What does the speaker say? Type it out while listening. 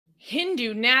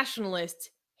Hindu-Nationalists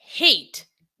hate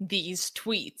these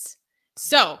tweets.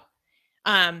 So,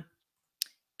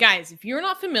 guys, if you're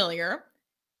not familiar,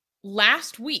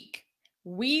 last week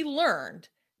we learned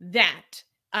that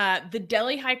the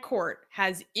Delhi High Court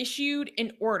has issued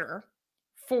an order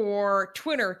for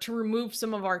Twitter to remove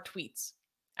some of our tweets.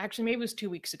 Actually, maybe it was 2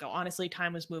 weeks ago. Honestly,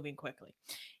 time was moving quickly.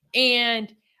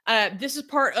 And this is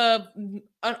part of an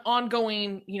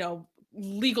ongoing,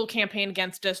 legal campaign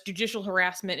against us, judicial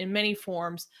harassment in many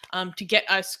forms, to get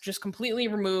us just completely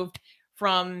removed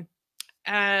from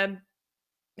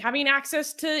having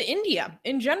access to India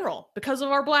in general because of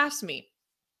our blasphemy.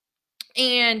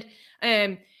 And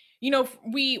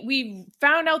we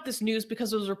found out this news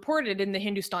because it was reported in the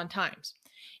Hindustan Times,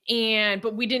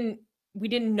 but we didn't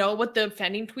know what the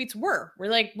offending tweets were.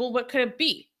 We're like, well, what could it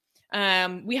be?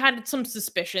 We had some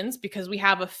suspicions because we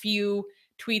have a few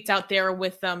tweets out there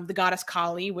with the goddess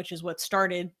Kali, which is what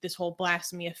started this whole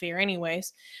blasphemy affair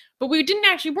anyways. But we didn't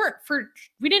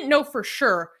know for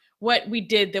sure what we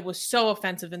did that was so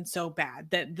offensive and so bad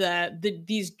that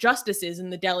these justices in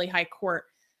the Delhi High Court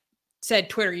said,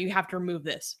 Twitter, you have to remove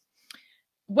this.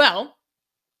 Well,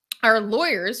 our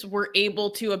lawyers were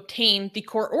able to obtain the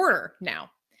court order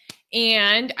now.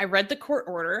 And I read the court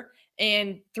order,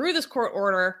 and through this court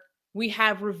order, we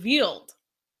have revealed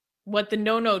what the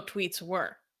no-no tweets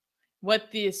were,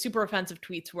 what the super offensive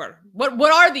tweets were.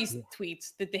 What are these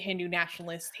tweets that the Hindu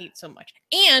nationalists hate so much?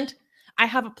 And I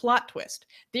have a plot twist.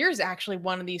 There's actually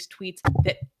one of these tweets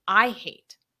that I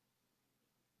hate.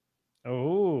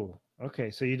 Oh,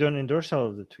 okay. So you don't endorse all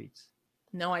of the tweets?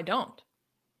 No, I don't.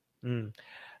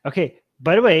 Okay.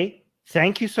 By the way,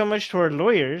 thank you so much to our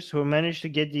lawyers who managed to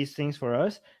get these things for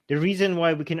us. The reason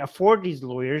why we can afford these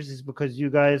lawyers is because you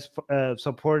guys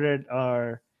supported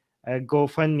our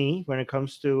GoFundMe when it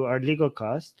comes to our legal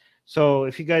costs. So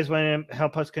if you guys want to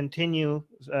help us continue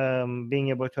being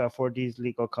able to afford these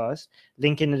legal costs,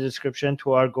 link in the description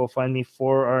to our GoFundMe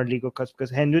for our legal costs,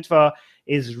 because Hinduism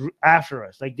is after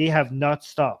us. Like, they have not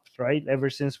stopped, right? Ever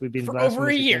since we've been for over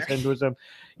a year. Hinduism.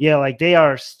 Yeah, like they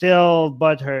are still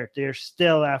butthurt. They're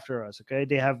still after us, okay?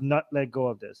 They have not let go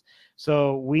of this.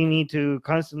 So we need to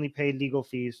constantly pay legal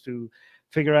fees to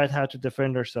figure out how to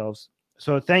defend ourselves.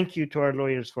 So thank you to our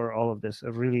lawyers for all of this. I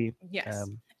really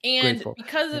and grateful.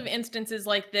 Because of instances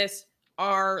like this,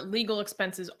 our legal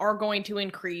expenses are going to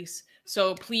increase.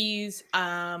 So please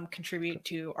contribute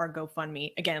to our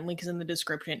GoFundMe. Again, link is in the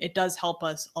description. It does help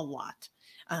us a lot.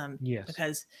 Yes.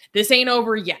 Because this ain't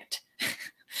over yet.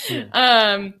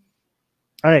 All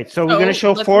right. So we're going to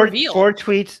show four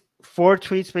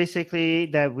tweets basically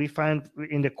that we found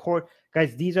in the court.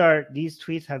 Guys, these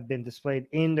tweets have been displayed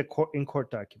in the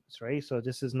court documents, right? So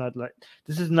this is not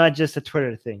just a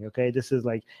Twitter thing, okay? This has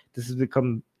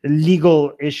become a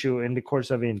legal issue in the courts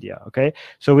of India, okay?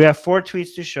 So we have 4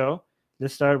 tweets to show.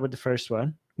 Let's start with the first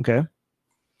one, okay?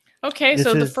 Okay,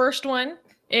 so the first one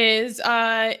is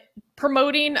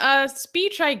promoting a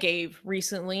speech I gave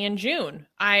recently in June.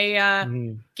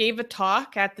 I gave a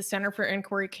talk at the Center for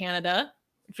Inquiry Canada,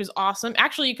 which was awesome.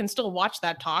 Actually, you can still watch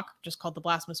that talk, just called the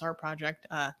Blasphemous Art Project.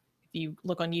 If you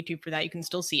look on YouTube for that, you can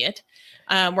still see it,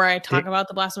 where I talk about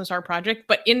the Blasphemous Art Project.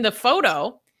 But in the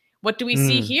photo, what do we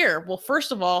see here? Well,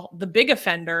 first of all, the big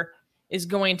offender is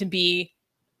going to be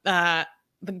the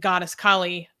goddess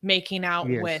Kali making out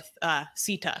with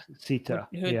Sita,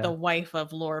 the wife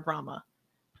of Lord Rama,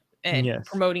 and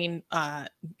promoting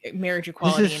marriage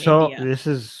equality in India. This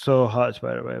is so hot,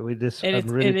 by the way.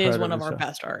 It is one of our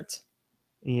best arts.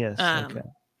 Yes. Okay.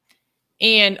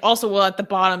 And also, at the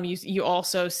bottom, you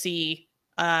also see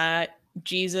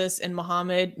Jesus and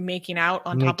Muhammad making out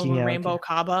on top of a rainbow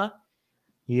Kaaba.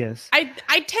 Yes.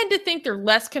 I tend to think they're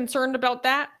less concerned about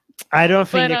that. I don't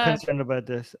think they're concerned about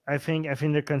this. I think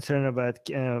they're concerned about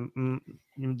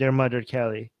their mother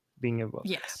Kali being involved.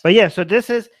 Yes. But yeah, so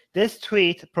this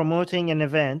tweet promoting an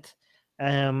event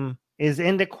is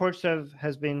in the courts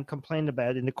has been complained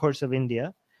about in the courts of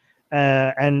India.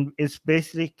 And it's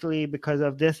basically because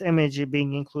of this image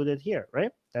being included here,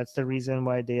 right? That's the reason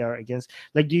why they are against.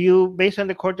 Like, based on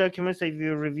the court documents that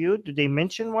you reviewed, do they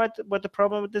mention what the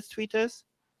problem with this tweet is?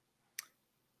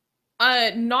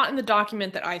 Not in the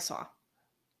document that I saw.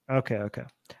 Okay.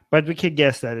 But we could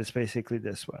guess that it's basically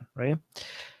this one, right?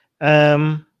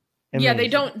 Yeah, they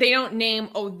don't name,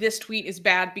 this tweet is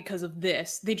bad because of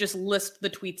this. They just list the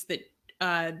tweets that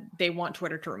they want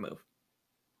Twitter to remove.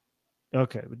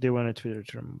 Okay, they wanted Twitter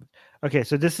to remove it. Okay,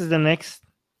 so this is the next.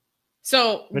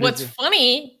 So what's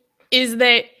funny is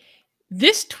that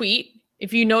this tweet,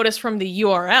 if you notice from the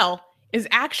URL, is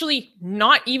actually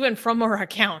not even from our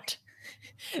account.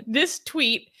 This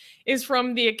tweet is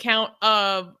from the account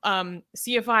of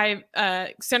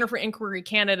CFI Center for Inquiry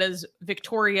Canada's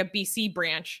Victoria, BC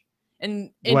branch.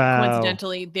 And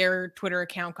coincidentally, their Twitter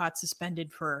account got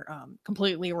suspended for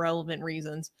completely irrelevant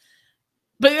reasons.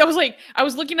 But I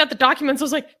was looking at the documents. I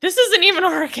was like, this isn't even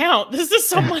our account. This is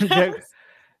someone else.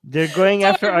 They're going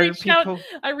after other people.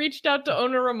 I reached out to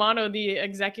Ona Romano, the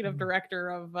executive director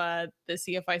of the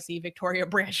CFIC Victoria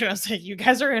branch, and I was like, you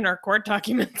guys are in our court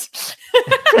documents.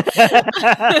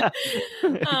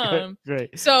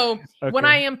 Great. So what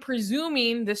I am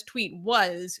presuming this tweet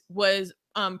was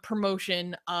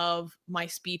promotion of my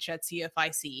speech at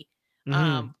CFIC.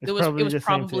 It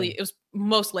was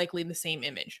most likely the same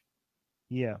image.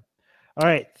 Yeah. All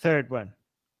right. Third one.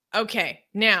 Okay.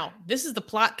 Now this is the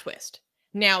plot twist.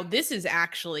 Now this is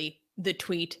actually the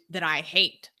tweet that I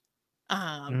hate.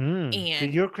 And so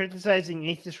you're criticizing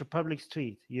Atheist Republic's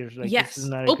tweet. You're like, yes, this is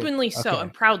not openly so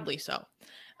and proudly so.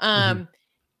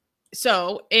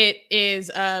 So it is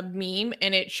a meme,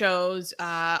 and it shows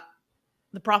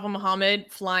the Prophet Muhammad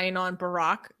flying on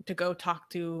Buraq to go talk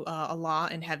to Allah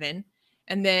in heaven.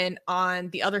 And then on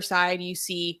the other side, you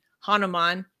see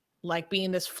Hanuman like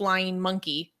being this flying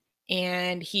monkey.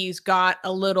 And he's got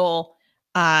a little,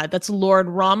 that's Lord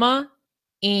Rama.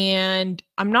 And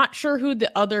I'm not sure who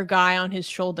the other guy on his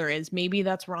shoulder is. Maybe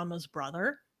that's Rama's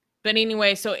brother. But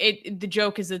anyway, so the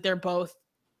joke is that they're both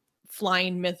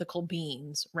flying mythical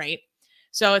beings, right?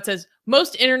 So it says,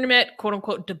 most internet, quote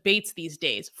unquote, debates these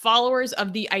days, followers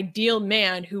of the ideal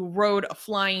man who rode a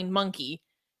flying monkey,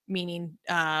 meaning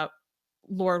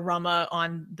Lord Rama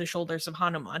on the shoulders of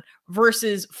Hanuman,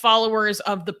 versus followers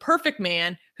of the perfect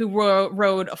man who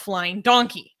rode a flying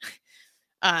donkey,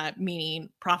 meaning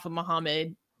Prophet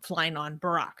Muhammad flying on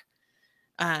Buraq.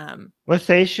 What's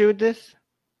the issue with this?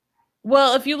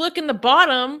 Well, if you look in the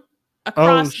bottom,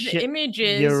 across the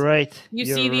images, you're right. You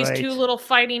see these two little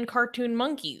fighting cartoon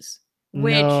monkeys,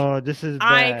 which this is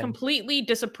bad. I completely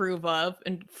disapprove of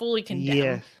and fully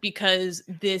condemn because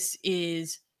this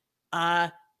is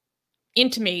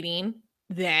intimating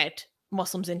that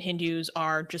Muslims and Hindus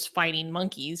are just fighting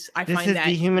monkeys. I find that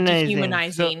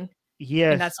dehumanizing.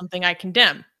 Yes, and that's something I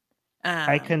condemn.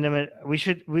 I condemn it.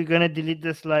 We're gonna delete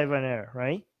this live on air,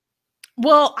 right?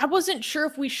 Well, I wasn't sure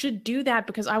if we should do that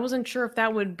because I wasn't sure if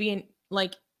that would be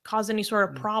cause any sort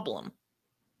of problem.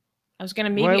 I was gonna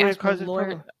maybe ask the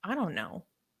lawyer. I don't know.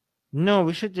 No,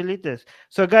 we should delete this.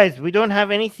 So, guys, we don't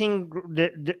have anything.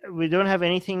 We don't have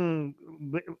anything.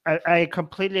 I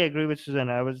completely agree with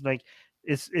Susanna. I was like,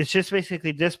 it's just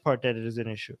basically this part that it is an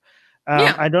issue.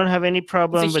 I don't have any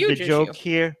problem with the joke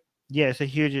here. Yeah, it's a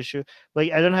huge issue.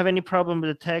 Like, I don't have any problem with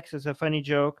the text. It's a funny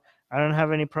joke. I don't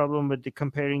have any problem with the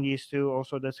comparing these two.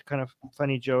 Also, that's a kind of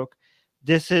funny joke.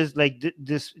 This is like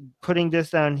this putting this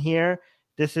down here.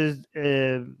 This is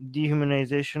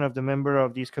dehumanization of the member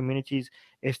of these communities.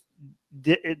 If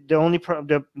the only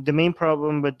the main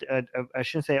problem, but I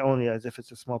shouldn't say only as if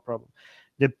it's a small problem.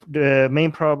 The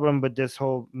main problem with this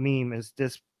whole meme is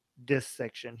this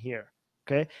section here.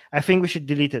 Okay, I think we should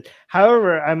delete it.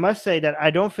 However, I must say that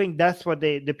I don't think that's what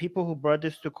the people who brought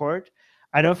this to court,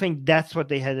 I don't think that's what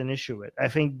they had an issue with. I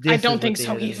think this. I don't think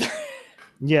so either.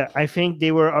 Yeah, I think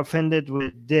they were offended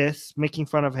with this making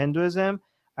fun of Hinduism.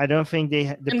 I don't think they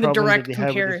had the direct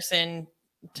comparison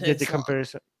to the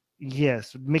comparison.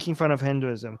 Yes, making fun of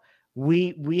Hinduism.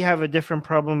 We have a different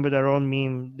problem with our own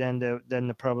meme than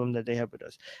the problem that they have with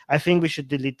us. I think we should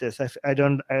delete this. I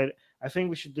think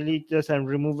we should delete this and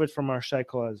remove it from our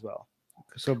cycle as well.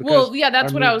 So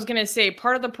that's what I was gonna say.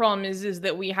 Part of the problem is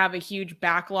that we have a huge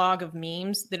backlog of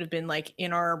memes that have been like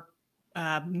in our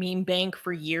meme bank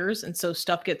for years, and so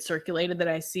stuff gets circulated that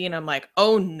I see, and I'm like,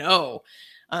 oh no.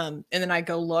 And then I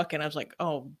go look, and I was like,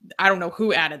 oh, I don't know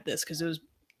who added this because it was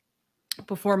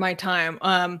before my time.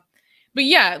 But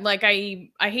yeah, like I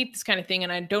hate this kind of thing,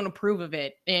 and I don't approve of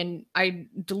it, and I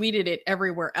deleted it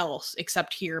everywhere else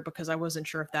except here because I wasn't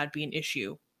sure if that'd be an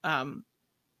issue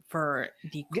for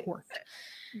the court.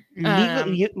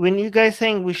 When you guys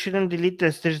saying we shouldn't delete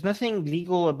this, there's nothing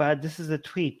legal about this. Is a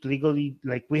tweet legally,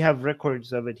 like we have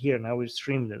records of it here now. We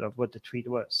streamed it of what the tweet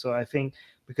was. So I think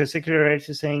because Secretary Rights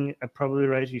is saying probably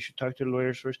right, you should talk to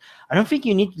lawyers first. I don't think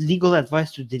you need legal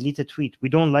advice to delete a tweet. We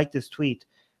don't like this tweet.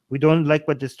 We don't like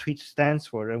what this tweet stands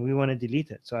for, and we want to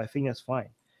delete it. So I think that's fine.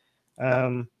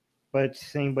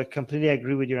 But completely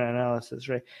agree with your analysis,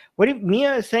 right?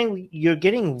 Mia is saying you're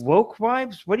getting woke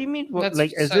vibes. What do you mean? That's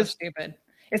so stupid.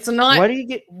 It's not why do you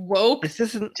get woke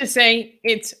to say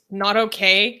it's not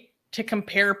okay to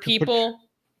compare people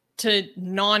to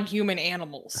non-human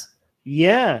animals.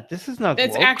 Yeah, this is not.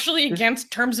 It's actually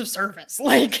against terms of service.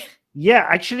 Like, Yeah,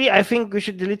 actually, I think we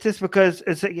should delete this because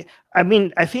it's like, I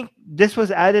mean, I think this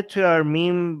was added to our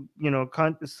meme,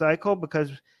 cycle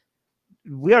because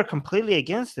we are completely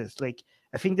against this. Like,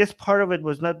 I think this part of it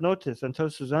was not noticed until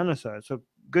Susanna saw it. So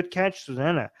good catch,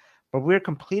 Susanna. But we're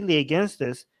completely against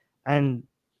this. And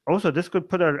also, this could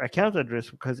put our account at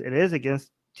risk because it is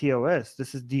against TOS.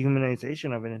 This is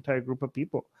dehumanization of an entire group of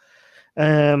people. So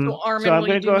So Armin, I'm will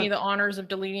you going to do go. me the honors of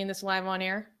deleting this live on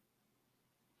air?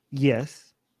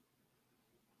 Yes,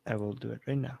 I will do it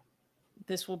right now.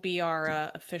 This will be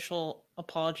our official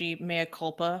apology, mea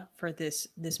culpa, for this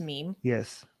meme.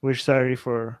 Yes, we're sorry. We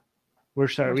For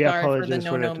the apologize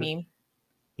for no that. meme.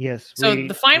 Yes. So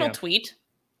the final tweet.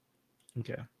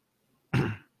 Okay.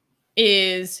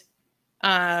 Is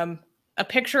a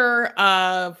picture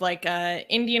of like a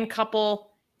Indian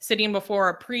couple sitting before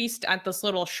a priest at this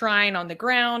little shrine on the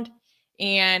ground,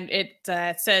 and it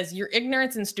says, "Your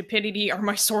ignorance and stupidity are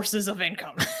my sources of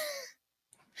income."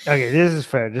 Okay, this is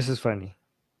fair. This is funny.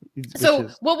 So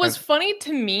what was funny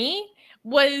to me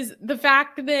was the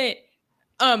fact that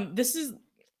this is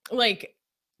like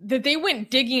that they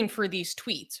went digging for these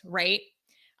tweets, right?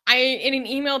 In an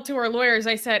email to our lawyers,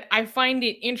 I said, I find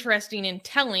it interesting and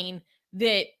telling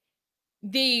that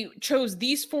they chose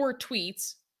these 4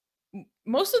 tweets.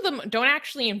 Most of them don't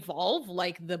actually involve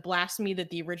like the blasphemy that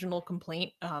the original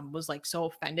complaint was like so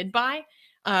offended by.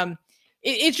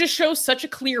 It just shows such a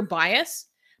clear bias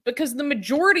because the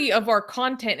majority of our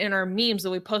content and our memes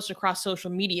that we post across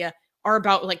social media are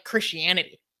about like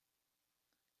Christianity.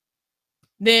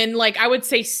 Then like I would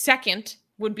say second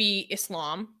would be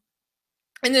Islam.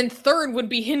 And then third would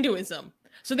be Hinduism.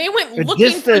 So they went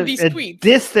looking for these tweets.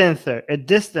 A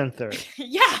distant third.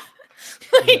 Yeah.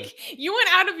 Like you went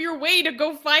out of your way to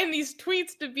go find these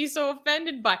tweets to be so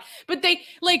offended by. But they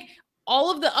like all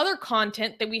of the other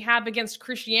content that we have against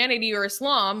Christianity or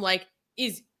Islam like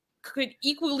could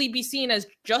equally be seen as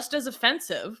just as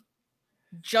offensive,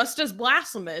 just as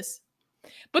blasphemous.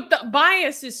 But the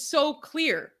bias is so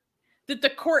clear that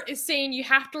the court is saying you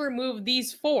have to remove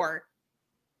these 4.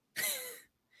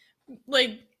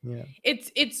 Like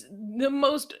it's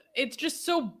just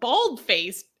so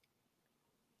bald-faced.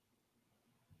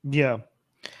 Yeah,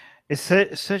 it's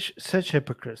such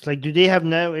hypocrites. Like, do they have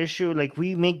no issue? Like,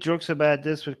 we make jokes about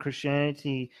this with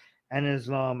Christianity and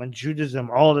Islam and Judaism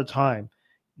all the time,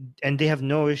 and they have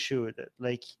no issue with it.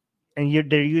 Like, and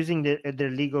they're using their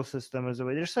legal system as a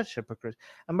way. They're such hypocrites.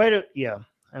 And by the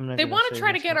I'm not. They want to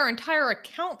try to get our entire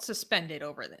account suspended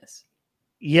over this.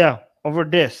 Yeah, over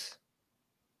this.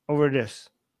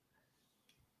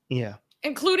 Yeah.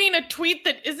 Including a tweet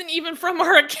that isn't even from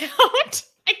our account.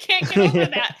 I can't get over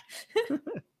that.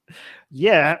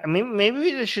 Yeah, I mean,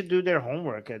 maybe they should do their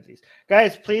homework at least.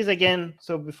 Guys, please, again,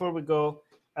 so before we go,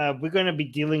 we're going to be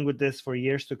dealing with this for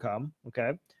years to come,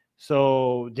 okay?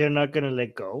 So they're not going to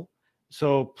let go.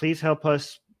 So please help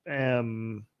us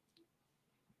defend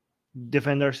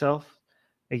ourselves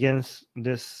against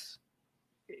this,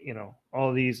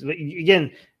 all these.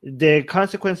 Again, the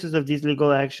consequences of these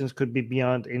legal actions could be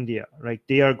beyond India. Like,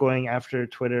 they are going after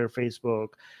Twitter,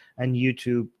 Facebook, and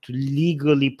YouTube to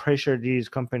legally pressure these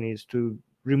companies to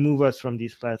remove us from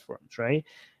these platforms, right?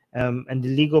 And the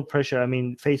legal pressure, I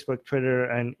mean, Facebook, Twitter,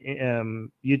 and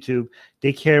YouTube,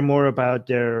 they care more about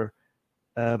their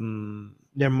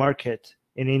market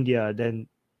in India than,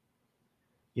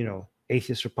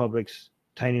 Atheist Republic's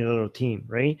tiny little team,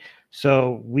 right?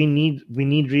 So we need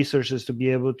resources to be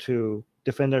able to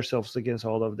defend ourselves against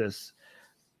all of this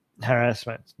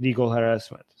harassment, legal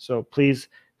harassment. So please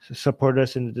support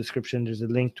us. In the description, there's a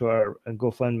link to our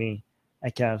GoFundMe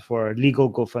account, for our legal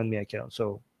GoFundMe account.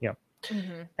 So yeah.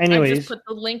 Anyways, I just put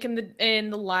the link in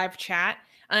the live chat.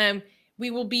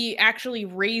 We will be actually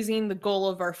raising the goal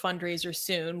of our fundraiser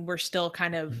soon. We're still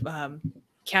kind of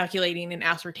calculating and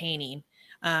ascertaining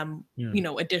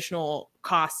additional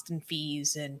costs and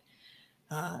fees and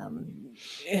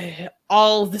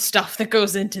all the stuff that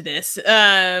goes into this.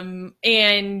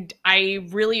 And I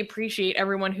really appreciate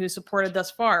everyone who supported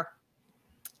thus far.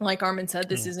 Like Armin said,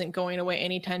 this isn't going away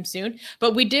anytime soon,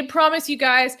 but we did promise you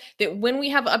guys that when we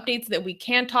have updates that we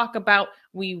can talk about,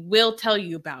 we will tell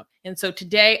you about. And so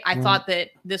today I thought that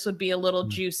this would be a little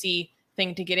juicy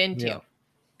thing to get into,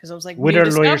 because I was like, with our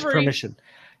lawyer's permission.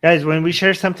 Guys, when we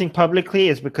share something publicly,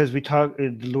 it's because we talk,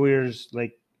 the lawyers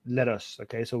like let us,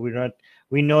 okay? So we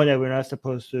know that we're not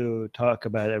supposed to talk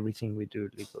about everything we do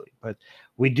legally, but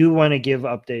we do want to give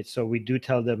updates. So we do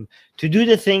tell them to do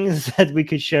the things that we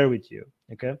could share with you,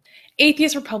 okay?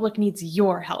 Atheist Republic needs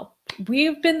your help.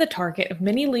 We've been the target of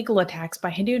many legal attacks by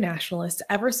Hindu nationalists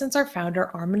ever since our founder,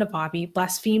 Armin Navabi,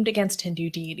 blasphemed against Hindu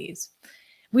deities.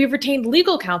 We have retained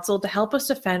legal counsel to help us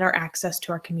defend our access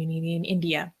to our community in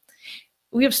India.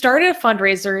 We have started a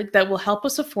fundraiser that will help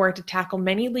us afford to tackle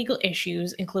many legal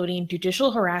issues, including judicial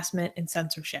harassment and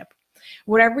censorship.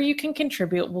 Whatever you can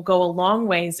contribute will go a long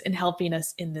ways in helping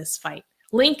us in this fight.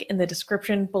 Link in the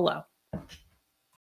description below.